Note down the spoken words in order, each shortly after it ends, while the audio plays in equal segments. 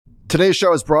Today's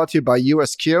show is brought to you by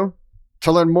USQ.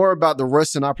 To learn more about the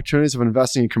risks and opportunities of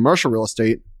investing in commercial real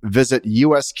estate, visit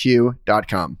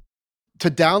usq.com.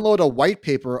 To download a white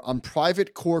paper on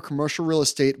private core commercial real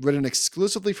estate written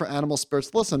exclusively for Animal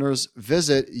Spirits listeners,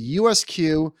 visit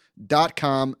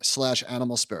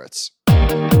usq.com/animal spirits.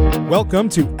 Welcome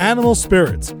to Animal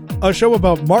Spirits, a show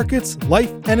about markets,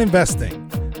 life, and investing.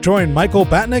 Join Michael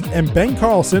Batnick and Ben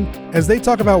Carlson as they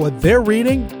talk about what they're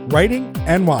reading, writing,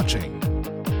 and watching.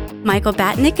 Michael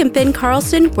Batnick and Ben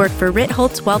Carlson work for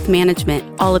Ritholtz Wealth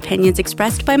Management. All opinions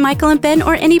expressed by Michael and Ben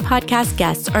or any podcast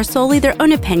guests are solely their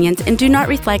own opinions and do not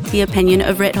reflect the opinion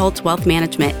of Ritholtz Wealth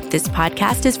Management. This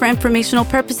podcast is for informational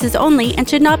purposes only and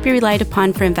should not be relied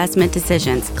upon for investment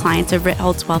decisions. Clients of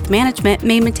Ritholtz Wealth Management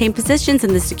may maintain positions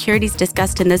in the securities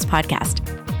discussed in this podcast.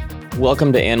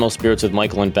 Welcome to Animal Spirits with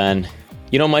Michael and Ben.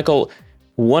 You know, Michael,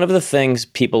 one of the things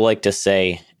people like to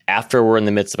say after we're in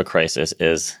the midst of a crisis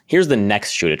is, here's the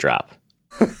next shoe to drop.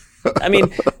 I mean,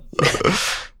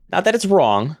 not that it's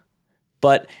wrong,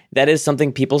 but that is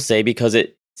something people say because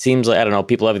it seems like, I don't know,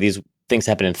 people have these things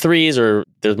happen in threes or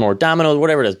there's more dominoes,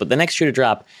 whatever it is. But the next shoe to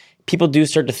drop, people do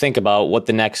start to think about what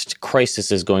the next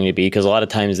crisis is going to be because a lot of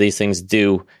times these things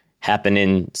do happen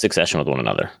in succession with one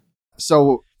another.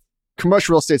 So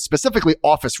commercial real estate, specifically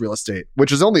office real estate,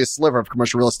 which is only a sliver of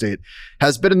commercial real estate,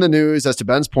 has been in the news, as to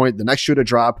Ben's point, the next shoe to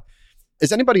drop.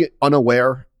 Is anybody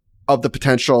unaware of the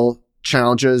potential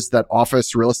challenges that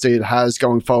office real estate has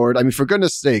going forward? I mean, for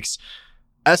goodness sakes,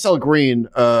 SL Green,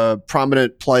 a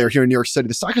prominent player here in New York City,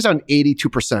 the stock is down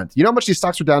 82%. You know how much these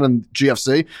stocks were down in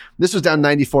GFC? This was down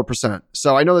 94%.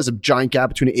 So I know there's a giant gap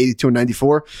between 82 and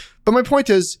 94. But my point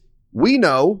is, we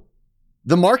know,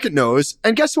 the market knows,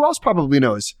 and guess who else probably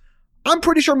knows? I'm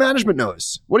pretty sure management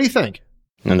knows. What do you think?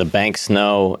 And the banks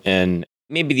know, and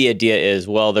maybe the idea is,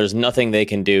 well, there's nothing they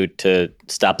can do to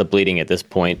stop the bleeding at this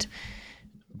point.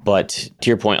 But to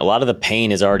your point, a lot of the pain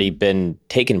has already been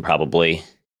taken probably.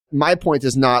 My point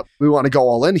is not we want to go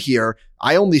all in here.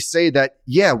 I only say that,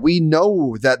 yeah, we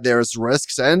know that there's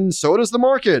risks, and so does the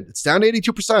market. It's down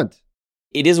 82%.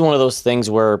 It is one of those things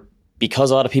where,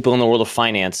 because a lot of people in the world of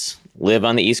finance live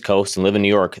on the East Coast and live in New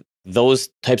York, those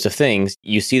types of things,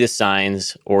 you see the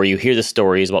signs or you hear the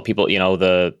stories about people, you know,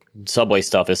 the subway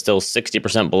stuff is still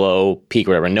 60% below peak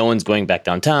or whatever. No one's going back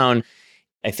downtown.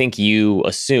 I think you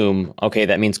assume, okay,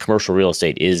 that means commercial real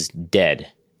estate is dead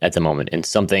at the moment and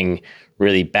something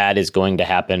really bad is going to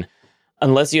happen.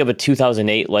 Unless you have a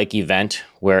 2008-like event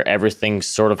where everything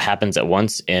sort of happens at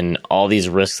once and all these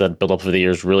risks that build up over the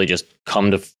years really just come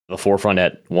to the forefront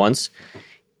at once.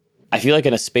 I feel like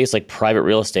in a space like private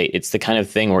real estate, it's the kind of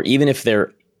thing where even if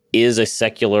there is a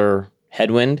secular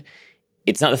headwind,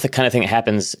 it's not the kind of thing that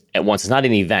happens at once. It's not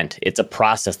an event. It's a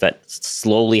process that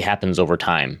slowly happens over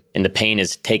time. And the pain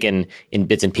is taken in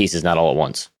bits and pieces, not all at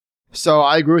once. So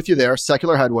I agree with you there.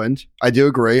 Secular headwind. I do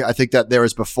agree. I think that there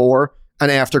is before and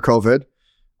after COVID.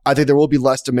 I think there will be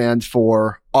less demand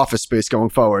for office space going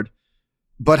forward.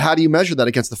 But how do you measure that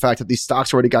against the fact that these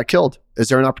stocks already got killed? Is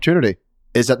there an opportunity?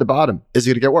 Is at the bottom? Is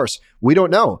it going to get worse? We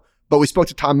don't know. But we spoke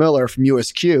to Tom Miller from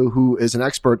USQ, who is an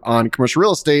expert on commercial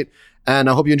real estate, and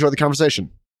I hope you enjoyed the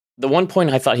conversation. The one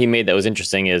point I thought he made that was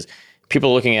interesting is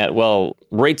people looking at, well,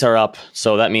 rates are up,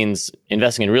 so that means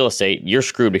investing in real estate, you're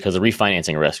screwed because of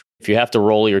refinancing risk. If you have to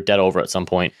roll your debt over at some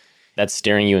point, that's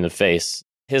staring you in the face.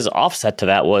 His offset to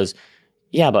that was,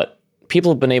 yeah, but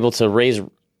people have been able to raise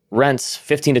rents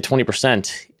 15 to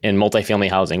 20% in multifamily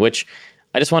housing, which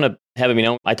I just want to have him, you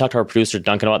know, I talked to our producer,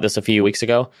 Duncan, about this a few weeks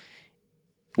ago.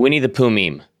 Winnie the Pooh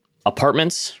meme.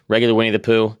 Apartments, regular Winnie the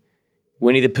Pooh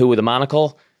with a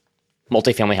monocle,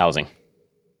 multifamily housing.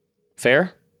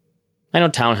 Fair? I know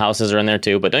townhouses are in there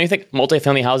too, but don't you think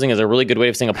multifamily housing is a really good way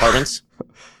of saying apartments?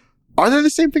 Are they the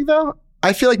same thing though?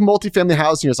 I feel like multifamily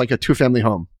housing is like a two-family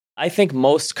home. I think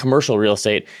most commercial real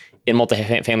estate in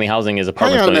multifamily housing is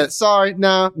apartments. Hang on a minute. Sorry.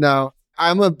 No.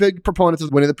 I'm a big proponent of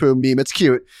the Winnie the Pooh meme. It's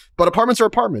cute. But apartments are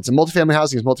apartments and multifamily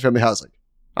housing is multifamily housing.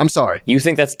 I'm sorry. You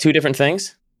think that's two different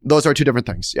things? Those are two different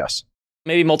things, yes.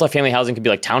 Maybe multifamily housing could be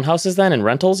like townhouses then and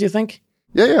rentals, you think?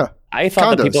 Yeah. I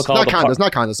thought that people called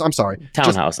not condos. I'm sorry.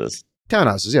 Townhouses.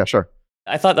 Townhouses, yeah, sure.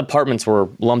 I thought apartments were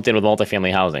lumped in with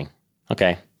multifamily housing.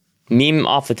 Okay. Meme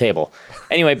off the table.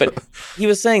 Anyway, but he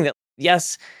was saying that,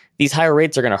 yes, these higher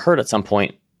rates are going to hurt at some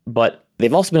point, but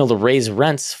they've also been able to raise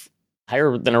rents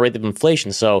higher than a rate of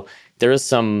inflation. So there is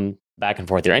some back and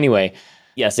forth there. Anyway,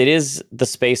 yes, it is the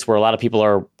space where a lot of people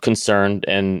are concerned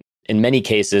and in many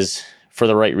cases for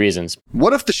the right reasons.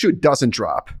 What if the shoe doesn't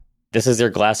drop? This is your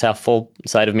glass half full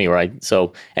side of me, right?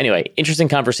 So anyway, interesting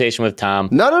conversation with Tom.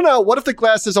 No. What if the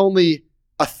glass is only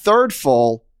a third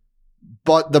full,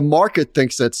 but the market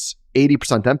thinks it's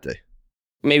 80% empty.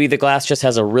 Maybe the glass just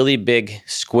has a really big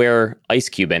square ice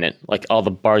cube in it, like all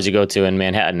the bars you go to in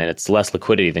Manhattan, and it's less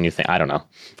liquidity than you think. I don't know.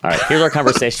 All right, here's our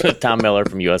conversation with Tom Miller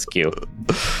from USQ.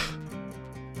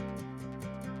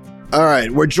 All right,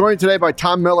 we're joined today by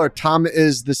Tom Miller. Tom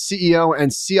is the CEO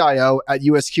and CIO at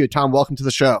USQ. Tom, welcome to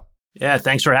the show. Yeah,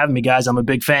 thanks for having me, guys. I'm a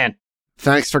big fan.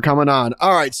 Thanks for coming on.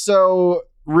 All right, so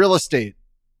real estate,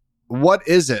 what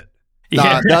is it?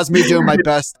 Yeah. That's me doing my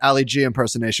best Ali G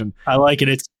impersonation. I like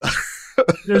it.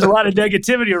 There's a lot of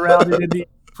negativity around it in the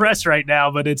press right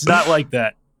now, but it's not like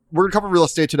that. We're going to cover real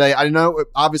estate today. I know,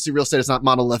 obviously, real estate is not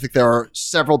monolithic. There are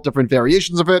several different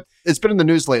variations of it. It's been in the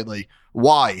news lately.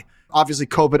 Why? Obviously,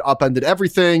 COVID upended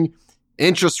everything,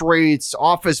 interest rates,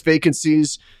 office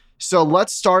vacancies. So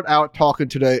let's start out talking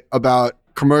today about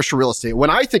commercial real estate. When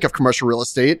I think of commercial real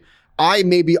estate, I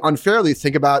maybe unfairly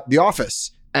think about the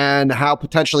office and how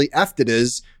potentially effed it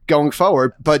is going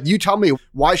forward. But you tell me,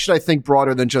 why should I think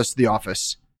broader than just the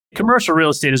office? Commercial real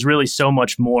estate is really so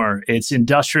much more. It's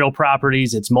industrial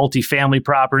properties, it's multifamily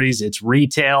properties, it's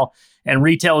retail. And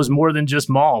retail is more than just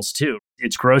malls, too.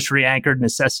 It's grocery anchored,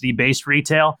 necessity based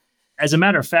retail. As a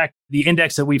matter of fact, the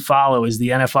index that we follow is the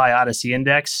NFI Odyssey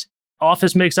Index.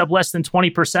 Office makes up less than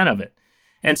 20% of it.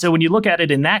 And so when you look at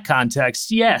it in that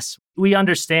context, yes, we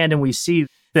understand and we see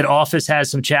that office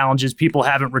has some challenges. People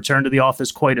haven't returned to the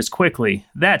office quite as quickly.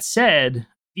 That said,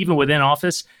 even within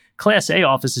office, Class A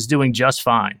office is doing just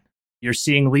fine. You're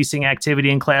seeing leasing activity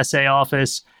in Class A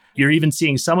office. You're even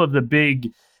seeing some of the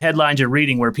big headlines you're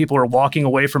reading where people are walking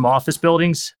away from office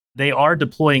buildings. They are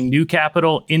deploying new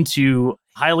capital into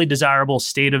highly desirable,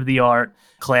 state-of-the-art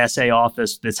Class A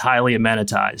office that's highly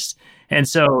amenitized. And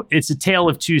so it's a tale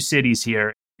of two cities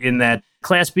here in that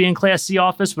Class B and Class C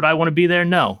office, would I want to be there?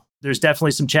 No. There's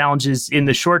definitely some challenges in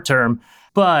the short term.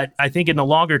 But I think in the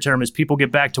longer term, as people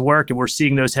get back to work, and we're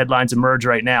seeing those headlines emerge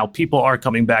right now, people are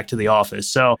coming back to the office.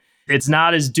 So it's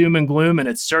not as doom and gloom, and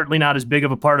it's certainly not as big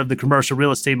of a part of the commercial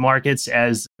real estate markets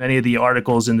as many of the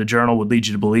articles in the journal would lead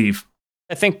you to believe.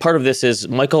 I think part of this is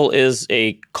Michael is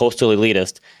a coastal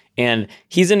elitist, and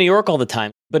he's in New York all the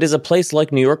time. But is a place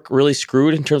like New York really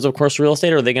screwed in terms of commercial real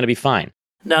estate, or are they going to be fine?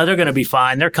 No, they're going to be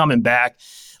fine. They're coming back.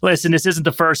 Listen, this isn't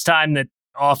the first time that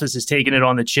office has taken it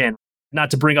on the chin. Not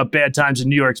to bring up bad times in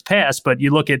New York's past, but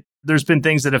you look at, there's been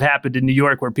things that have happened in New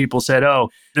York where people said, oh,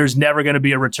 there's never going to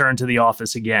be a return to the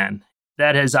office again.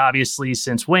 That has obviously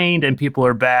since waned and people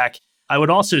are back. I would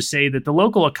also say that the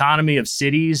local economy of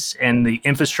cities and the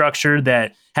infrastructure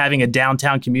that having a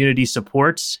downtown community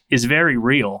supports is very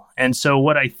real. And so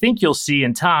what I think you'll see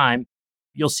in time,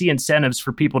 you'll see incentives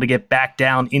for people to get back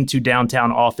down into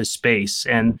downtown office space.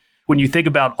 And when you think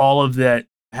about all of that,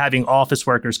 having office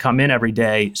workers come in every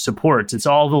day supports, it's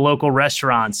all the local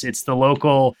restaurants, it's the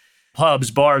local pubs,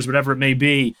 bars, whatever it may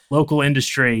be, local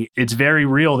industry. It's very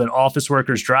real that office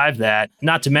workers drive that.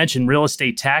 Not to mention real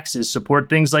estate taxes support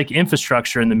things like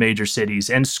infrastructure in the major cities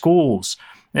and schools.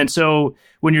 And so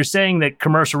when you're saying that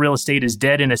commercial real estate is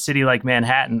dead in a city like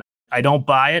Manhattan, I don't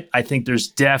buy it. I think there's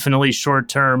definitely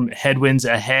short-term headwinds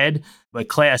ahead, but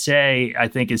Class A, I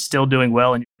think, is still doing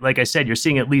well. And like I said, you're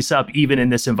seeing it lease up even in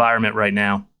this environment right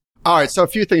now. All right, so a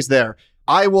few things there.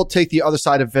 I will take the other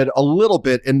side of it a little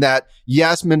bit in that,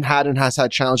 yes, Manhattan has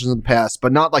had challenges in the past,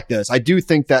 but not like this. I do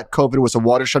think that COVID was a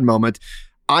watershed moment.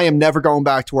 I am never going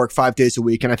back to work 5 days a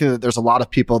week. And I think that there's a lot of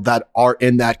people that are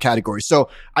in that category. So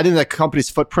I think that companies'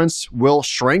 footprints will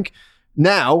shrink.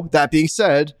 Now, that being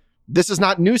said, this is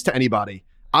not news to anybody.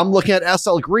 I'm looking at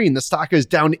SL Green. The stock is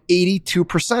down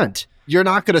 82%. You're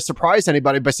not going to surprise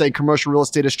anybody by saying commercial real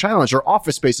estate is challenged or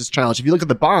office space is challenged. If you look at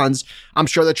the bonds, I'm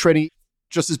sure they're trading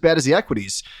just as bad as the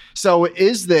equities. So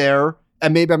is there,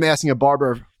 and maybe I'm asking a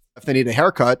barber if they need a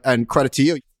haircut, and credit to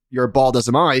you, you're bald as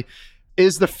am I,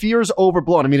 is the fears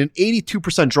overblown? I mean, an 82%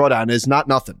 drawdown is not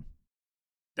nothing.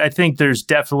 I think there's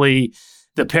definitely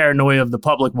the paranoia of the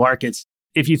public markets.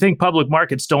 If you think public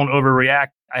markets don't overreact,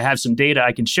 I have some data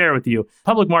I can share with you.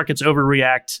 Public markets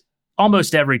overreact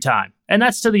almost every time. And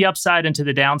that's to the upside and to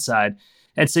the downside.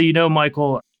 And so,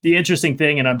 Michael, the interesting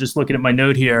thing, and I'm just looking at my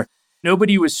note here,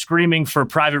 nobody was screaming for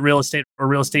private real estate or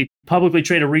real estate. Publicly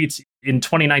traded REITs in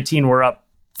 2019 were up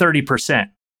 30%.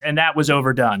 And that was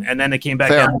overdone. And then they came back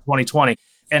down in 2020.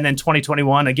 And then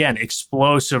 2021, again,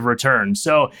 explosive return.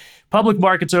 So public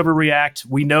markets overreact.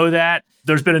 We know that.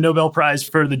 There's been a Nobel Prize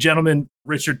for the gentleman,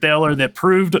 Richard Thaler, that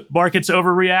proved markets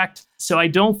overreact. So I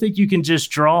don't think you can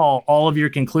just draw all of your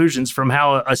conclusions from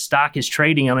how a stock is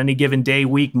trading on any given day,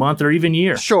 week, month, or even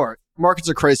year. Sure. Markets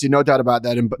are crazy, no doubt about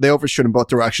that. And they overshoot in both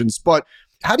directions. But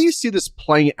how do you see this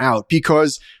playing out?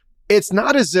 Because it's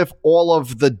not as if all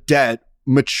of the debt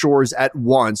matures at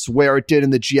once, where it did in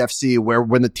the GFC, where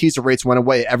when the teaser rates went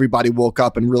away, everybody woke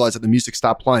up and realized that the music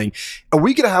stopped playing. Are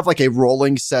we going to have like a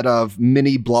rolling set of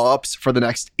mini blow-ups for the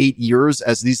next 8 years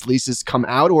as these leases come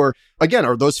out? Or again,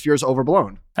 are those fears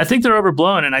overblown? I think they're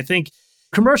overblown. And I think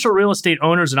commercial real estate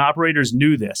owners and operators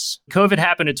knew this. COVID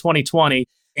happened in 2020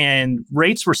 and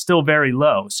rates were still very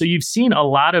low. So you've seen a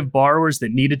lot of borrowers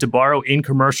that needed to borrow in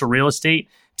commercial real estate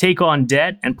take on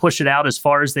debt and push it out as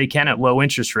far as they can at low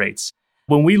interest rates.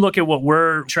 When we look at what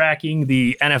we're tracking,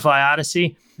 the NFI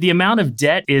Odyssey, the amount of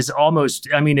debt is almost,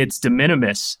 it's de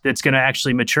minimis that's going to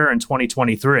actually mature in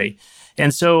 2023.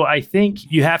 And so I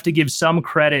think you have to give some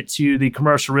credit to the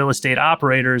commercial real estate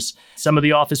operators. Some of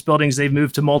the office buildings, they've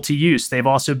moved to multi-use. They've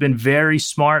also been very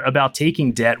smart about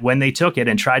taking debt when they took it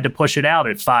and tried to push it out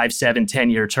at 5, 7,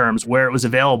 10-year terms where it was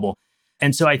available.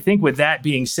 And so I think with that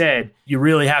being said, you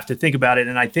really have to think about it.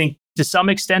 And I think to some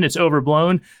extent it's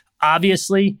overblown.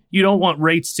 Obviously, you don't want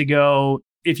rates to go,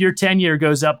 if your 10-year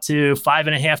goes up to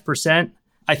 5.5%,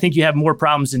 I think you have more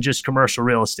problems than just commercial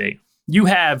real estate. You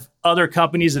have other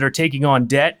companies that are taking on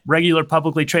debt, regular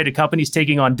publicly traded companies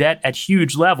taking on debt at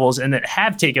huge levels and that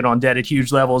have taken on debt at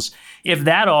huge levels. If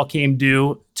that all came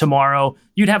due tomorrow,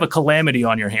 you'd have a calamity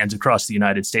on your hands across the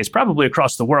United States, probably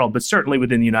across the world, but certainly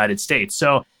within the United States.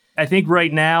 So I think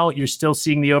right now you're still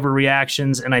seeing the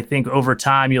overreactions, and I think over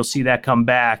time you'll see that come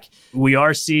back. We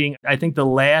are seeing, I think the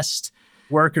last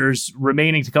workers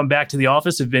remaining to come back to the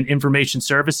office have been information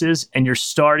services, and you're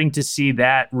starting to see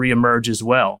that reemerge as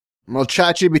well. Well,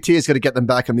 ChatGPT is going to get them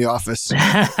back in the office.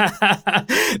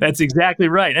 That's exactly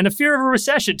right. And a fear of a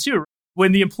recession too.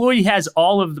 When the employee has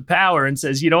all of the power and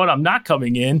says, you know what, I'm not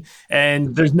coming in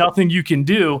and there's nothing you can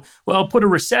do, well, put a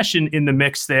recession in the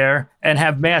mix there and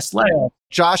have mass layoffs.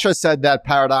 Joshua said that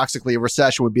paradoxically, a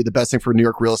recession would be the best thing for New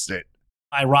York real estate.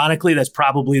 Ironically, that's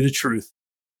probably the truth.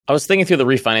 I was thinking through the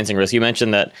refinancing risk. You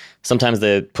mentioned that sometimes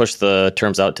they push the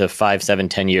terms out to 5, 7,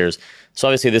 10 years. So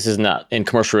obviously this is not in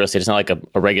commercial real estate. It's not like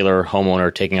a regular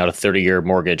homeowner taking out a 30-year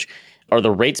mortgage. Are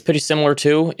the rates pretty similar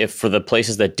too? If for the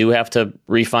places that do have to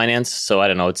refinance, so I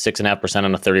don't know, it's 6.5%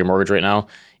 on a 30-year mortgage right now.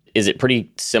 Is it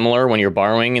pretty similar when you're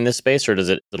borrowing in this space, or is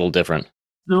it a little different?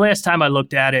 The last time I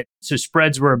looked at it, so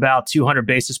spreads were about 200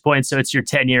 basis points. So it's your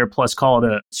 10-year plus call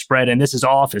it a spread. And this is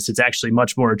office. It's actually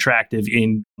much more attractive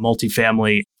in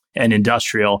multifamily and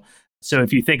industrial. So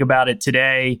if you think about it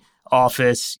today,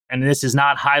 office, and this is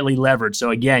not highly levered. So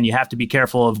again, you have to be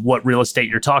careful of what real estate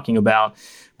you're talking about.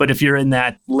 But if you're in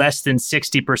that less than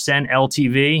 60%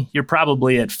 LTV, you're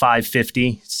probably at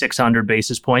 550, 600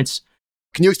 basis points.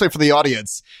 Can you explain for the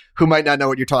audience who might not know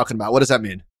what you're talking about? What does that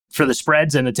mean? For the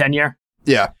spreads and the 10-year?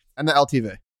 Yeah, and the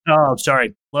LTV. Oh,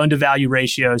 sorry. Loan to value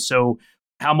ratio. So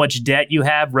how much debt you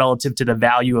have relative to the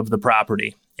value of the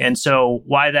property. And so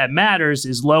why that matters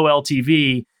is low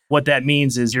LTV. What that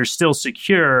means is you're still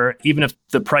secure. Even if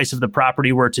the price of the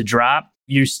property were to drop,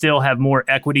 you still have more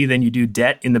equity than you do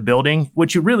debt in the building.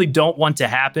 What you really don't want to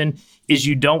happen is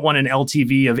you don't want an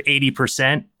LTV of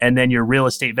 80% and then your real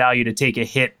estate value to take a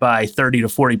hit by 30 to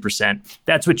 40%.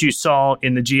 That's what you saw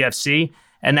in the GFC.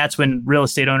 And that's when real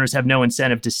estate owners have no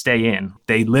incentive to stay in.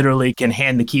 They literally can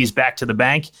hand the keys back to the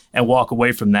bank and walk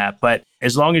away from that. But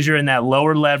as long as you're in that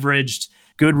lower leveraged,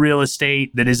 good real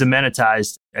estate that is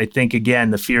amenitized, I think,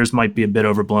 again, the fears might be a bit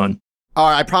overblown. All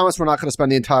right, I promise we're not going to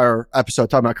spend the entire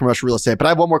episode talking about commercial real estate, but I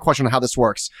have one more question on how this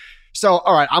works. So,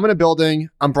 all right, I'm in a building.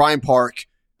 I'm Bryant Park.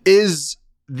 Is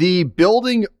the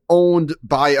building owned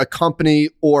by a company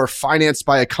or financed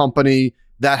by a company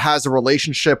that has a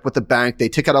relationship with the bank? They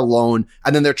take out a loan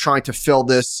and then they're trying to fill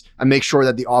this and make sure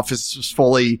that the office is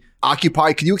fully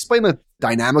occupied. Can you explain the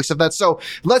dynamics of that? So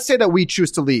let's say that we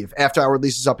choose to leave after our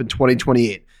lease is up in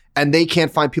 2028 and they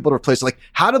can't find people to replace it. Like,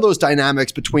 how do those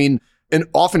dynamics between, in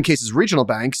often cases, regional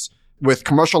banks with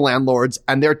commercial landlords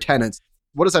and their tenants,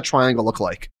 what does that triangle look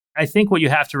like? I think what you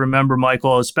have to remember,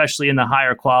 Michael, especially in the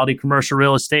higher quality commercial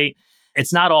real estate,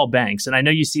 it's not all banks. And I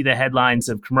know you see the headlines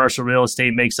of commercial real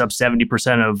estate makes up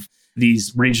 70% of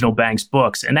these regional banks'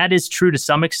 books. And that is true to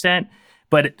some extent.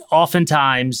 But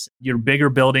oftentimes, your bigger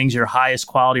buildings, your highest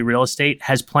quality real estate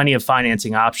has plenty of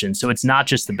financing options. So it's not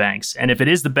just the banks. And if it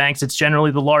is the banks, it's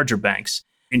generally the larger banks.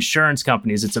 Insurance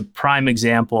companies, it's a prime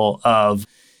example of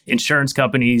insurance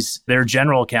companies, their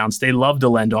general accounts, they love to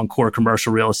lend on core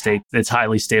commercial real estate that's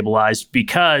highly stabilized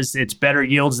because it's better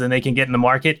yields than they can get in the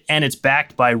market and it's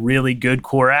backed by really good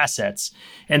core assets.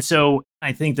 And so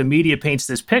I think the media paints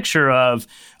this picture of,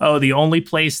 oh, the only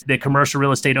place that commercial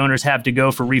real estate owners have to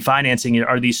go for refinancing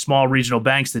are these small regional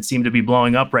banks that seem to be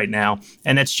blowing up right now.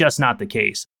 And that's just not the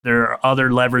case. There are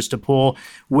other levers to pull.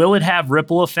 Will it have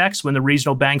ripple effects when the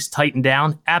regional banks tighten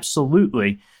down?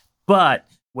 Absolutely. But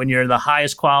When you're the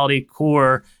highest quality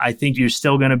core, I think you're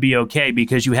still going to be okay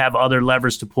because you have other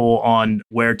levers to pull on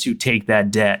where to take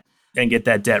that debt and get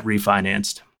that debt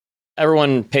refinanced.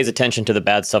 Everyone pays attention to the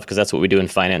bad stuff because that's what we do in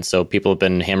finance. So people have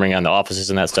been hammering on the offices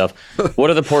and that stuff. What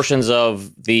are the portions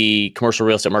of the commercial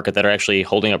real estate market that are actually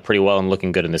holding up pretty well and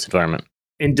looking good in this environment?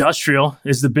 Industrial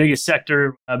is the biggest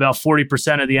sector, about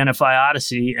 40% of the NFI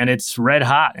Odyssey, and it's red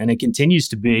hot, and it continues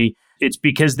to be. It's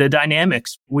because the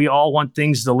dynamics, we all want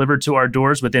things delivered to our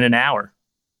doors within an hour.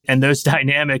 And those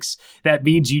dynamics, that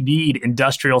means you need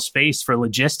industrial space for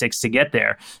logistics to get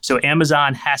there. So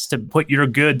Amazon has to put your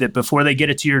good that before they get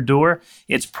it to your door,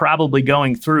 it's probably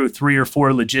going through 3 or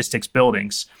 4 logistics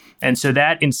buildings. And so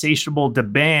that insatiable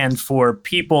demand for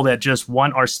people that just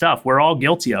want our stuff, we're all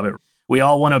guilty of it. We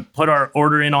all want to put our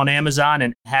order in on Amazon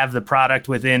and have the product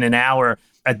within an hour.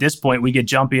 At this point, we get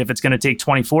jumpy if it's going to take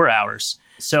 24 hours.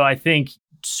 So I think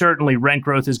certainly rent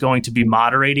growth is going to be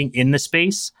moderating in the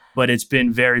space, but it's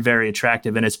been very, very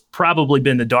attractive. And it's probably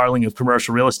been the darling of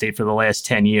commercial real estate for the last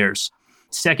 10 years.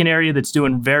 Second area that's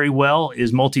doing very well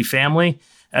is multifamily.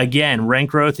 Again, rent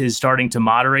growth is starting to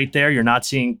moderate there. You're not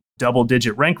seeing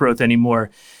double-digit rent growth anymore.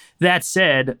 That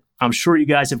said, I'm sure you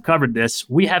guys have covered this.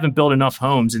 We haven't built enough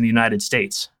homes in the United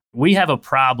States. We have a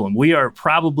problem. We are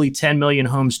probably 10 million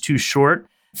homes too short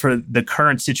for the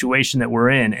current situation that we're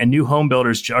in. And new home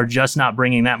builders are just not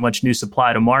bringing that much new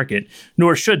supply to market,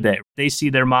 nor should they. They see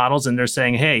their models and they're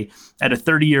saying, hey, at a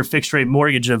 30-year fixed rate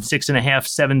mortgage of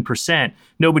 6.5%, 7%,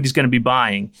 nobody's going to be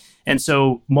buying. And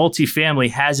so multifamily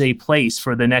has a place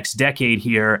for the next decade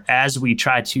here as we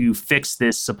try to fix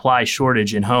this supply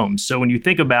shortage in homes. So when you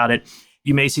think about it,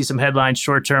 you may see some headlines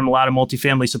short term, a lot of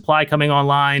multifamily supply coming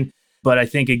online. But I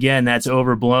think, again, that's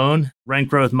overblown. Rent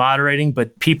growth moderating,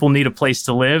 but people need a place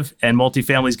to live, and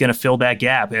multifamily is going to fill that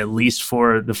gap, at least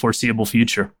for the foreseeable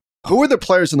future. Who are the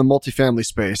players in the multifamily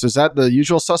space? Is that the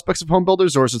usual suspects of home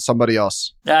builders, or is it somebody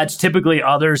else? It's typically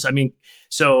others. I mean,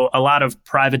 so a lot of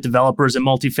private developers in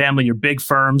multifamily, your big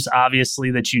firms, obviously,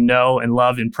 that you know and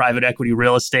love in private equity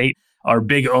real estate are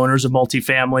big owners of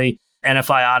multifamily.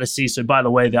 NFI Odyssey. So by the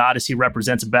way, the Odyssey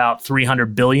represents about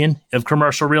 $300 billion of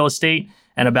commercial real estate,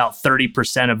 and about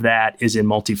 30% of that is in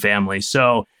multifamily.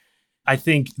 So I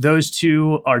think those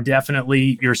two are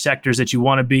definitely your sectors that you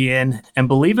want to be in. And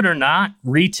believe it or not,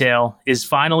 retail is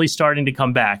finally starting to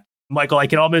come back. Michael, I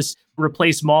can almost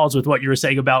replace malls with what you were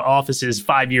saying about offices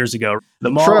 5 years ago.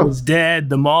 The mall is dead.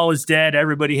 The mall is dead.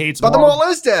 Everybody hates malls. But the mall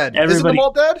is dead. Isn't the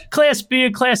mall dead? Class B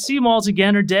and Class C malls,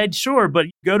 again, are dead, sure. But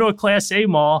go to a Class A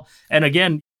mall. And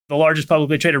again, the largest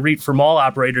publicly traded REIT for mall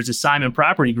operators is Simon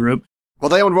Property Group. Well,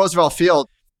 they own Roosevelt Field.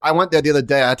 I went there the other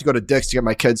day. I had to go to Dick's to get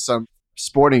my kids some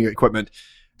sporting equipment.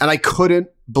 And I couldn't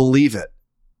believe it.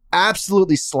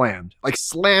 Absolutely slammed. Like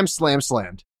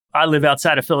slammed. I live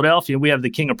outside of Philadelphia. We have the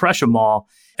King of Prussia Mall.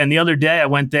 And the other day I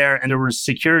went there and there was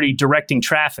security directing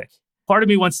traffic. Part of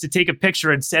me wants to take a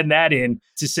picture and send that in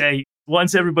to say,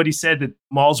 once everybody said that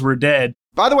malls were dead.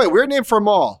 By the way, weird name for a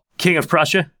mall. King of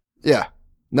Prussia? Yeah.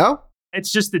 No?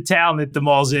 It's just the town that the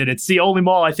mall's in. It's the only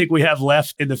mall I think we have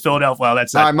left in the Philadelphia. Well,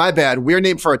 that's not... my bad. Weird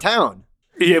name for a town.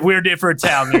 Yeah, weird name for a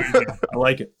town. There you go. I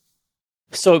like it.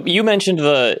 So you mentioned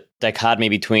the dichotomy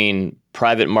between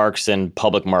private marks and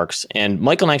public marks. And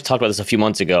Michael and I talked about this a few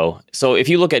months ago. So if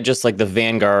you look at just like the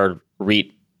Vanguard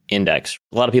REIT index,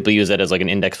 a lot of people use that as like an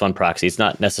index fund proxy. It's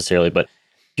not necessarily, but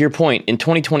to your point, in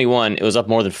 2021, it was up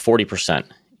more than 40%.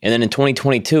 And then in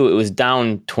 2022, it was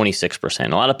down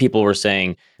 26%. A lot of people were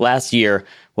saying last year,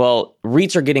 well,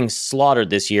 REITs are getting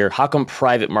slaughtered this year. How come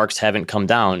private marks haven't come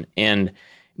down? And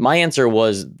my answer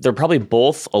was they're probably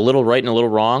both a little right and a little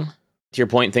wrong. To your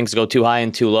point, things go too high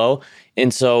and too low.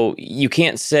 And so you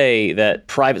can't say that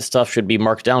private stuff should be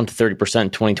marked down to 30% in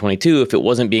 2022 if it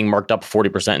wasn't being marked up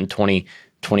 40% in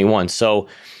 2021. So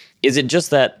is it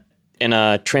just that in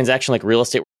a transaction like real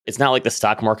estate, it's not like the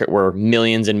stock market where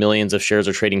millions and millions of shares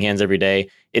are trading hands every day?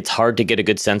 It's hard to get a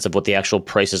good sense of what the actual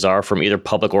prices are from either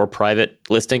public or private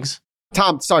listings?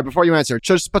 Tom, sorry, before you answer,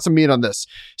 just put some meat on this.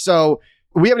 So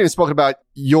we haven't even spoken about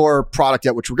your product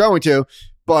yet, which we're going to,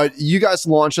 but you guys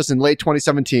launched this in late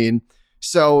 2017.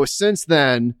 So since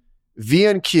then,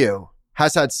 VNQ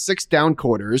has had 6 down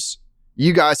quarters.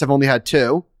 You guys have only had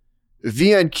 2.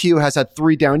 VNQ has had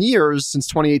 3 down years since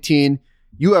 2018.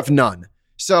 You have none.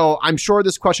 So I'm sure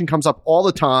this question comes up all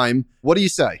the time. What do you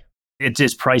say? It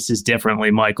just prices differently,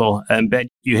 Michael. And Ben,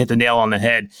 you hit the nail on the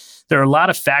head. There are a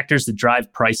lot of factors that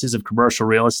drive prices of commercial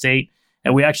real estate.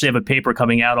 And we actually have a paper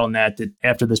coming out on that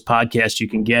after this podcast, you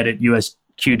can get at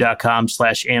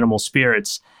usq.com/animal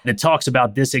spirits. It talks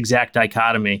about this exact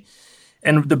dichotomy.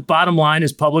 And the bottom line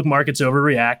is public markets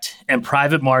overreact and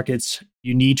private markets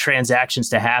You need transactions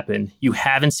to happen. You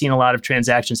haven't seen a lot of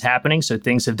transactions happening, so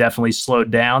things have definitely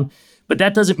slowed down. But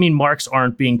that doesn't mean marks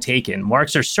aren't being taken.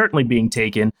 Marks are certainly being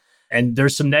taken, and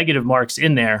there's some negative marks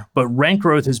in there, but rent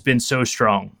growth has been so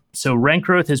strong. So rent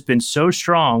growth has been so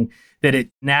strong that it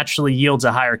naturally yields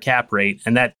a higher cap rate.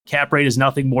 And that cap rate is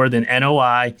nothing more than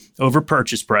NOI over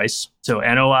purchase price. So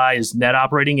NOI is net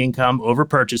operating income over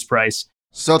purchase price.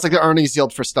 So it's like the earnings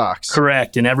yield for stocks.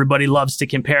 Correct. And everybody loves to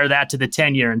compare that to the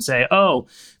 10-year and say, oh,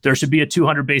 there should be a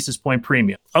 200 basis point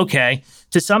premium. Okay,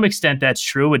 to some extent, that's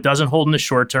true. It doesn't hold in the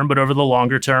short term, but over the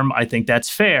longer term, I think that's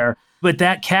fair. But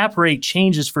that cap rate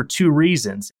changes for two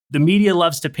reasons. The media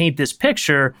loves to paint this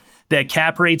picture that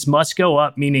cap rates must go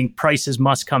up, meaning prices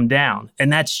must come down.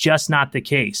 And that's just not the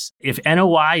case. If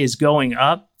NOI is going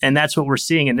up, and that's what we're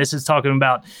seeing, and this is talking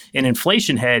about an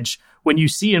inflation hedge, when you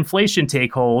see inflation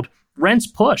take hold, rents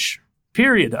push,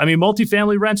 period. I mean,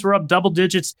 multifamily rents were up double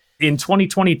digits in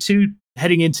 2022,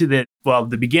 heading into the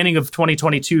beginning of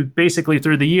 2022, basically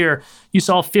through the year, you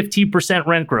saw 15%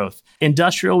 rent growth.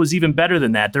 Industrial was even better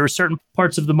than that. There were certain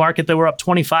parts of the market that were up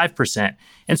 25%.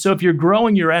 And so if you're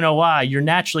growing your NOI, you're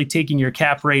naturally taking your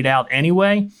cap rate out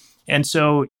anyway. And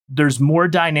so there's more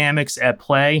dynamics at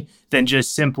play than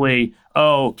just simply,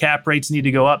 oh, cap rates need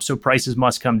to go up, so prices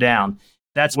must come down.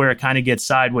 That's where it kind of gets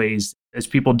sideways as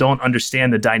people don't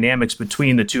understand the dynamics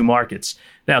between the two markets.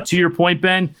 Now, to your point,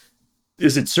 Ben,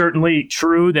 is it certainly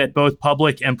true that both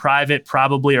public and private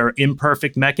probably are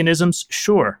imperfect mechanisms?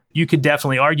 Sure, you could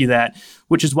definitely argue that,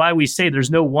 which is why we say there's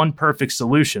no one perfect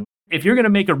solution. If you're going to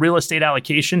make a real estate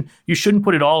allocation, you shouldn't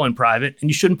put it all in private and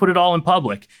you shouldn't put it all in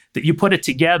public. That you put it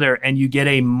together and you get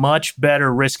a much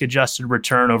better risk-adjusted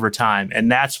return over time. And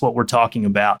that's what we're talking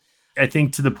about. I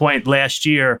think to the point last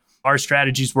year, our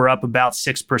strategies were up about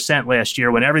 6% last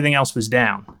year when everything else was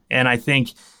down. And I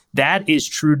think that is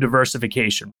true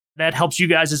diversification. That helps you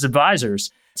guys as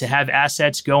advisors to have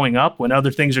assets going up when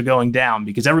other things are going down,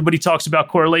 because everybody talks about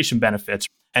correlation benefits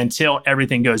until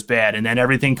everything goes bad and then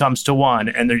everything comes to one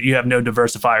and there, you have no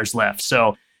diversifiers left.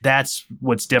 So that's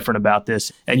what's different about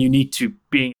this and unique to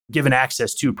being given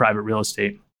access to private real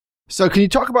estate. So can you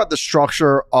talk about the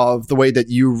structure of the way that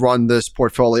you run this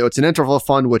portfolio? It's an interval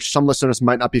fund, which some listeners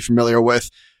might not be familiar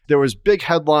with. There was big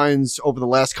headlines over the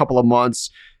last couple of months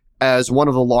as one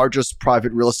of the largest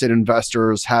private real estate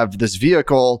investors have this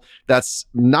vehicle that's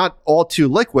not all too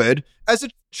liquid, as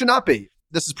it should not be.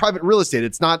 This is private real estate.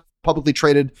 It's not publicly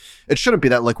traded. It shouldn't be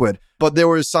that liquid. But there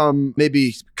was some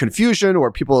maybe confusion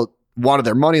or people wanted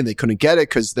their money and they couldn't get it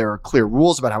because there are clear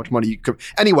rules about how much money you could.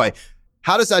 Anyway,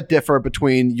 how does that differ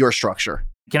between your structure?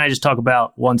 Can I just talk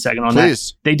about 1 second on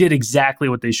Please. that? They did exactly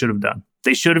what they should have done.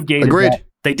 They should have gated Agreed. that.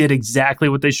 They did exactly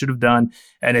what they should have done.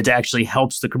 And it actually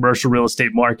helps the commercial real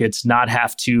estate markets not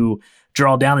have to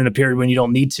draw down in a period when you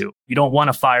don't need to. You don't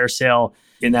want a fire sale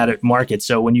in that market.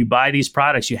 So when you buy these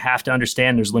products, you have to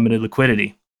understand there's limited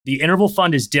liquidity. The interval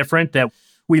fund is different, that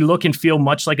we look and feel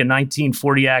much like a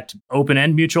 1940 Act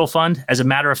open-end mutual fund. As a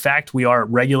matter of fact, we are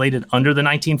regulated under the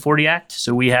 1940 Act.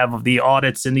 So we have the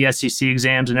audits and the SEC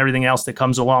exams and everything else that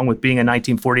comes along with being a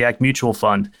 1940 Act mutual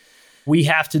fund. We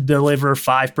have to deliver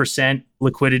 5%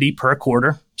 liquidity per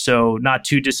quarter. So not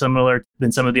too dissimilar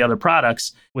than some of the other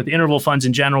products with interval funds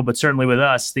in general, but certainly with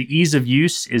us, the ease of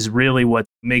use is really what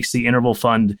makes the interval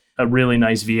fund a really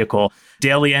nice vehicle.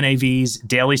 Daily NAVs,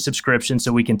 daily subscription,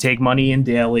 so we can take money in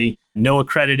daily, no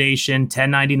accreditation,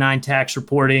 1099 tax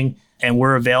reporting, and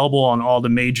we're available on all the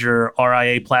major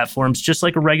RIA platforms, just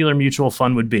like a regular mutual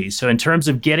fund would be. So in terms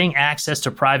of getting access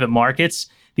to private markets,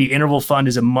 the interval fund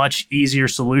is a much easier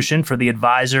solution for the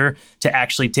advisor to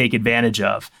actually take advantage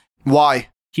of. Why?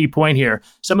 Key point here.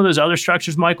 Some of those other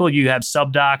structures, Michael, you have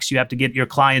subdocs, you have to get your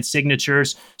client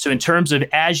signatures. So in terms of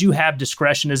as you have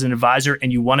discretion as an advisor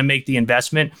and you want to make the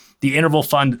investment, the interval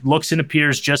fund looks and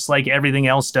appears just like everything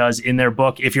else does in their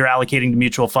book if you're allocating to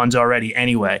mutual funds already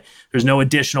anyway. There's no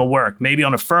additional work. Maybe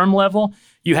on a firm level,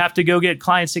 you have to go get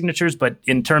client signatures, but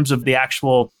in terms of the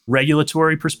actual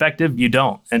regulatory perspective, you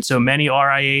don't. And so many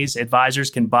RIAs, advisors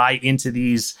can buy into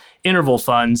these interval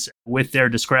funds with their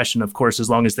discretion, of course, as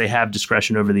long as they have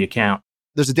discretion over the account.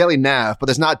 There's a daily NAV, but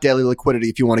there's not daily liquidity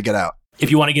if you want to get out.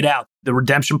 If you want to get out, the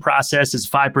redemption process is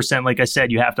 5%. Like I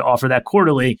said, you have to offer that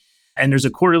quarterly. And there's a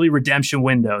quarterly redemption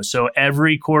window. So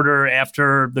every quarter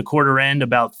after the quarter end,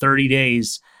 about 30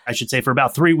 days, I should say for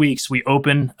about 3 weeks, we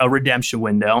open a redemption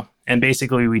window. And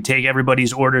basically we take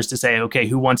everybody's orders to say, okay,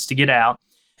 who wants to get out?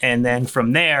 And then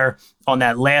from there, on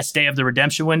that last day of the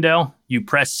redemption window, you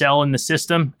press sell in the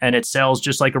system and it sells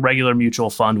just like a regular mutual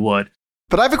fund would.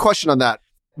 But I have a question on that.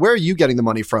 Where are you getting the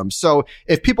money from? So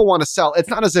if people want to sell, it's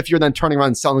not as if you're then turning around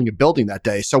and selling a building that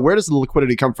day. So where does the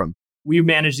liquidity come from? we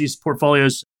manage these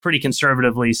portfolios pretty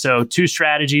conservatively. So 2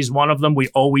 strategies. One of them, we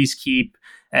always keep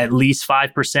at least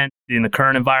 5%. In the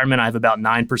current environment, I have about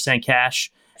 9%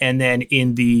 cash. And then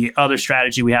in the other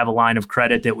strategy, we have a line of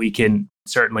credit that we can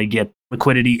certainly get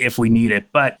liquidity if we need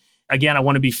it. But again, I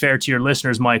want to be fair to your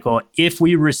listeners, Michael. If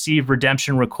we receive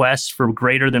redemption requests for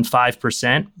greater than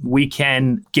 5%, we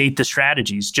can gate the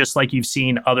strategies, just like you've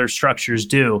seen other structures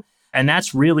do. And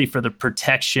that's really for the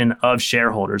protection of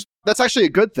shareholders. That's actually a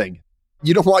good thing.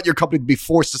 You don't want your company to be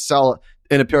forced to sell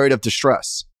in a period of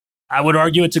distress. I would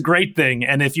argue it's a great thing.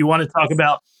 And if you want to talk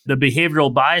about the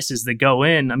behavioral biases that go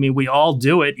in, I mean, we all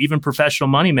do it, even professional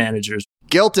money managers.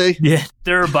 Guilty. Yeah,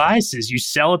 there are biases. You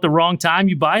sell at the wrong time,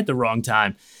 you buy at the wrong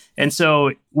time. And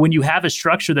so when you have a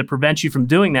structure that prevents you from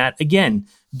doing that, again,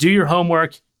 do your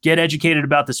homework, get educated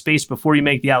about the space before you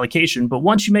make the allocation. But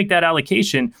once you make that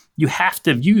allocation, you have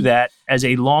to view that as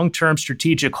a long-term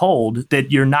strategic hold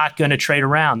that you're not going to trade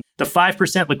around. The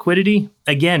 5% liquidity,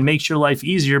 again, makes your life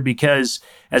easier because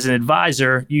as an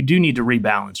advisor, you do need to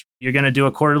rebalance. You're going to do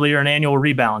a quarterly or an annual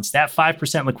rebalance. That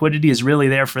 5% liquidity is really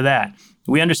there for that.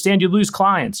 We understand you lose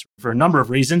clients for a number of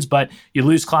reasons, but you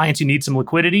lose clients, you need some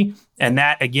liquidity. And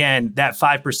that, again, that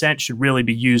 5% should really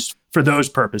be used for those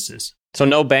purposes. So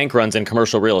no bank runs in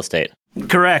commercial real estate.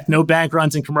 Correct. No bank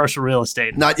runs in commercial real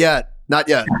estate. Not yet. Not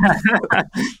yet.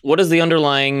 What does the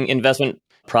underlying investment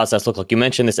process look like? You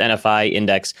mentioned this NFI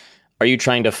index. Are you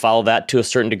trying to follow that to a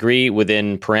certain degree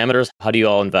within parameters? How do you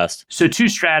all invest? So 2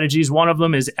 strategies. One of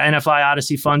them is NFI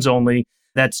Odyssey funds only.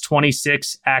 That's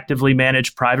 26 actively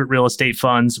managed private real estate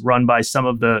funds run by some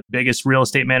of the biggest real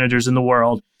estate managers in the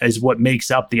world is what makes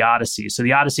up the Odyssey. So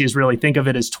the Odyssey is really, think of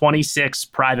it as 26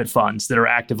 private funds that are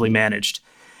actively managed.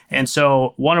 And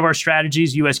so one of our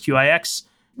strategies, USQIX,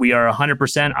 we are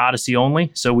 100% Odyssey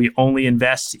only. So we only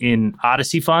invest in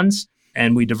Odyssey funds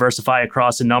and we diversify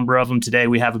across a number of them. Today,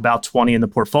 we have about 20 in the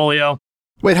portfolio.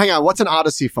 Wait, hang on. What's an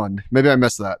Odyssey fund? Maybe I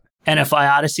missed that.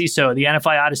 NFI Odyssey. So the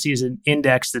NFI Odyssey is an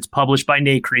index that's published by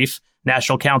NCREIF,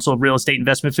 National Council of Real Estate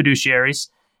Investment Fiduciaries,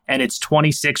 and it's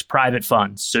 26 private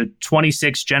funds. So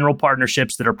 26 general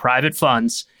partnerships that are private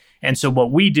funds. And so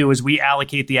what we do is we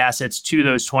allocate the assets to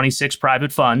those 26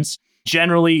 private funds,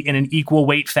 generally in an equal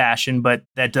weight fashion, but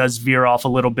that does veer off a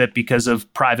little bit because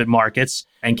of private markets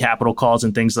and capital calls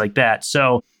and things like that.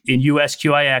 So in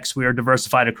USQIX, we are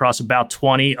diversified across about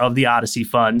 20 of the Odyssey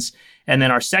funds. And then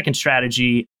our second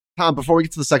strategy, Tom, before we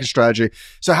get to the second strategy,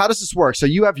 so how does this work? So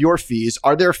you have your fees.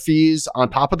 Are there fees on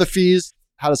top of the fees?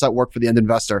 How does that work for the end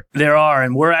investor? There are,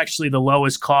 and we're actually the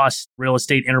lowest cost real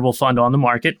estate interval fund on the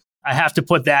market. I have to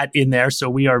put that in there. So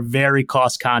we are very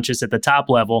cost conscious at the top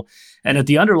level. And at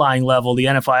the underlying level, the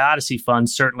NFI Odyssey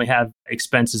funds certainly have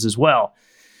expenses as well.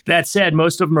 That said,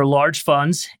 most of them are large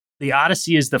funds. The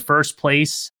Odyssey is the first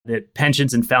place that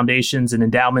pensions and foundations and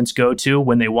endowments go to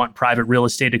when they want private real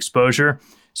estate exposure.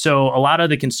 So a lot of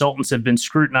the consultants have been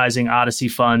scrutinizing Odyssey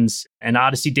funds, and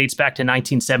Odyssey dates back to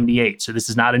 1978. So this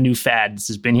is not a new fad. This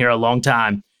has been here a long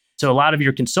time. So a lot of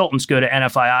your consultants go to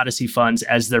NFI Odyssey funds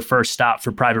as their first stop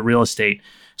for private real estate.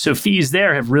 So fees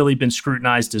there have really been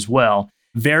scrutinized as well.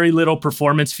 Very little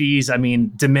performance fees. I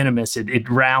mean, de minimis. It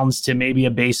rounds to maybe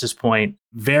a basis point.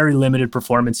 Very limited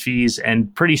performance fees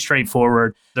and pretty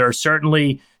straightforward. There are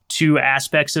certainly 2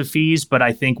 aspects of fees, but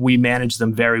I think we manage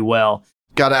them very well.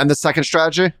 Got it. And the second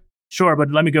strategy? Sure,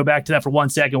 but let me go back to that for 1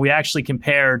 second. We actually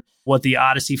compared what the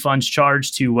Odyssey funds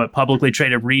charge to what publicly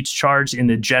traded REITs charge in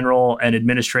the general and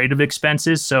administrative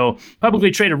expenses. So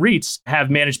publicly traded REITs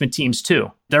have management teams too.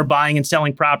 They're buying and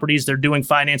selling properties. They're doing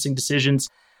financing decisions.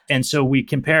 And so we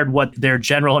compared what their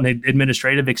general and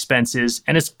administrative expenses,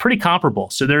 and it's pretty comparable.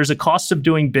 So there's a cost of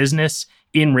doing business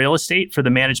in real estate for the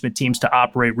management teams to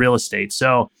operate real estate.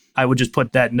 So I would just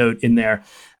put that note in there.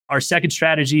 Our second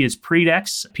strategy is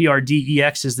PREDEX.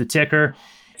 PRDEX is the ticker.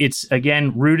 It's,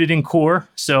 again, rooted in core.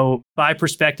 So by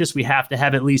prospectus, we have to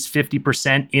have at least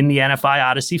 50% in the NFI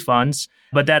Odyssey funds.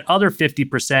 But that other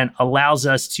 50% allows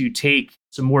us to take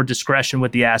some more discretion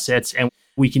with the assets, and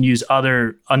we can use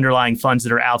other underlying funds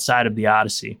that are outside of the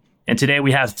Odyssey. And today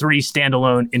we have 3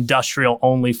 standalone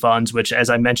industrial-only funds, which, as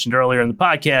I mentioned earlier in the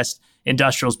podcast,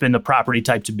 industrial's been the property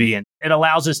type to be in. It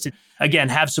allows us to, again,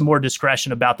 have some more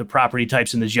discretion about the property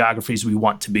types and the geographies we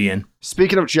want to be in.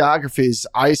 Speaking of geographies,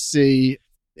 I see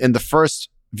in the first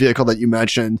vehicle that you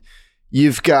mentioned,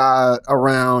 you've got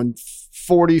around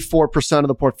 44% of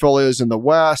the portfolios in the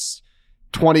West,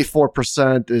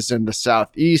 24% is in the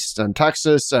Southeast and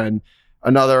Texas, and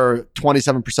another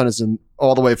 27% is in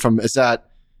all the way from, is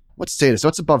that, what state is it?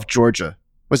 What's above Georgia?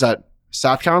 Was that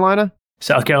South Carolina?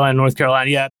 South Carolina, North Carolina,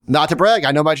 yeah. Not to brag,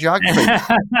 I know my geography.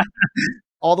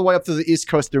 All the way up to the East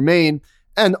Coast through Maine.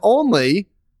 And only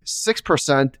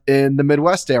 6% in the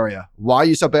Midwest area. Why are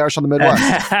you so bearish on the Midwest?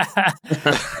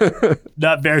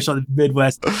 Not bearish on the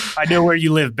Midwest. I know where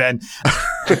you live, Ben.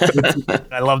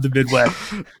 I love the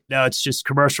Midwest. No, it's just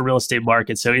commercial real estate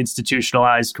market. So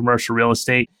institutionalized commercial real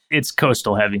estate. It's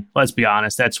coastal heavy. Let's be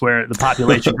honest. That's where the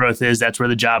population growth is. That's where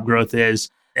the job growth is.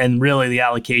 And really the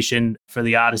allocation for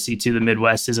the Odyssey to the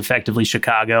Midwest is effectively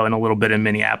Chicago and a little bit in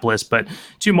Minneapolis, but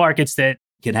two markets that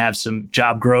can have some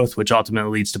job growth, which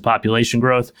ultimately leads to population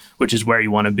growth, which is where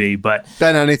you want to be. But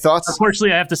Ben, any thoughts?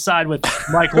 Unfortunately, I have to side with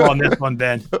Michael on this one,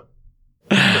 Ben.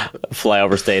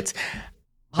 Flyover states.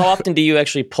 How often do you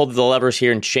actually pull the levers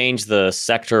here and change the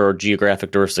sector or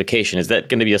geographic diversification? Is that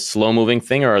going to be a slow-moving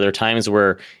thing, or are there times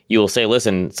where you will say,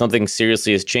 listen, something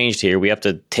seriously has changed here. We have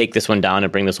to take this one down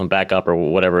and bring this one back up, or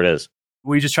whatever it is?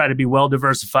 We just try to be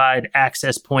well-diversified,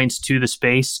 access points to the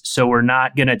space. So we're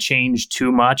not going to change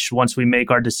too much once we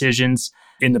make our decisions.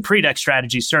 In the pre-deck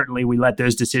strategy, certainly we let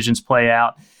those decisions play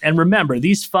out. And remember,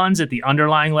 these funds at the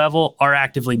underlying level are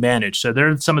actively managed. So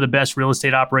they're some of the best real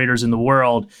estate operators in the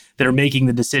world that are making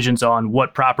the decisions on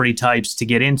what property types to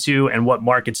get into and what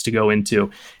markets to go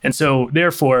into. And so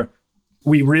therefore,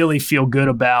 we really feel good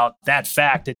about that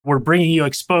fact that we're bringing you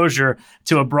exposure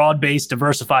to a broad-based,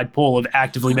 diversified pool of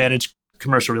actively managed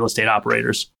commercial real estate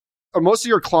operators. Are most of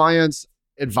your clients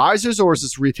advisors, or is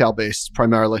this retail-based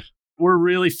primarily? We're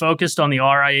really focused on the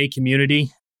RIA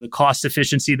community, the cost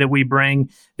efficiency that we bring,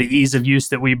 the ease of use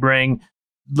that we bring,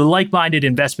 the like-minded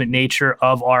investment nature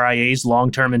of RIAs,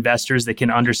 long-term investors that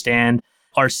can understand.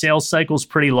 Our sales cycle is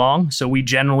pretty long, so we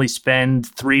generally spend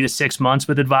 3 to 6 months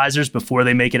with advisors before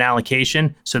they make an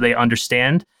allocation, so they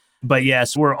understand. But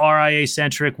yes, we're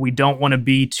RIA-centric. We don't want to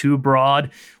be too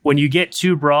broad. When you get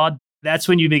too broad, that's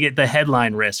when you get the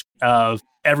headline risk of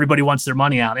everybody wants their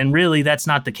money out. And really, that's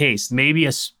not the case. Maybe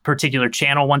a particular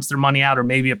channel wants their money out, or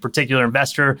maybe a particular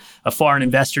investor, a foreign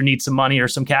investor needs some money or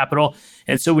some capital.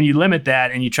 And so when you limit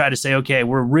that and you try to say, okay,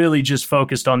 we're really just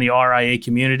focused on the RIA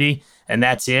community and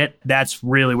that's it, that's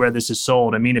really where this is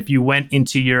sold. I mean, if you went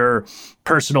into your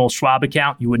personal Schwab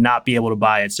account, you would not be able to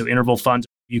buy it. So interval funds,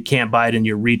 you can't buy it in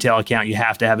your retail account. You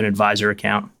have to have an advisor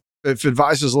account. If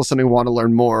advisors listening want to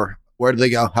learn more, where do they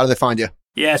go? How do they find you?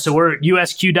 Yeah, so we're at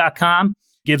usq.com.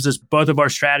 Gives us both of our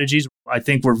strategies. I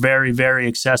think we're very, very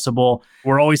accessible.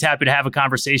 We're always happy to have a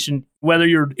conversation. Whether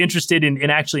you're interested in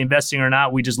actually investing or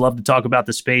not, we just love to talk about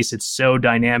the space. It's so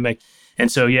dynamic.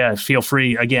 And so, yeah, feel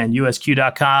free. Again,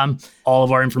 usq.com. All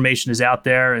of our information is out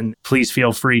there, and please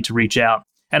feel free to reach out.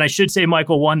 And I should say,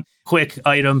 Michael, one quick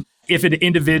item. If an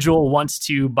individual wants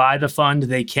to buy the fund,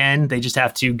 they can. They just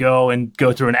have to go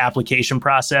through an application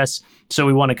process. So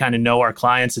we want to kind of know our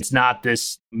clients. It's not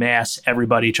this mass,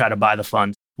 everybody try to buy the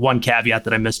fund. One caveat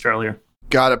that I missed earlier.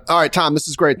 Got it. All right, Tom, this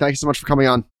is great. Thank you so much for coming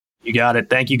on. You got it.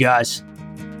 Thank you, guys.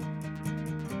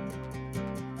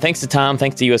 Thanks to Tom.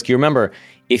 Thanks to USQ. Remember,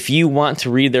 if you want to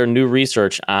read their new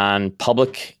research on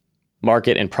public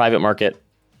market and private market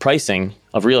pricing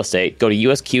of real estate, go to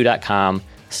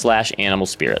usq.com/animal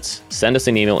spirits. Send us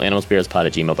an email,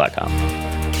 animalspiritspod@gmail.com.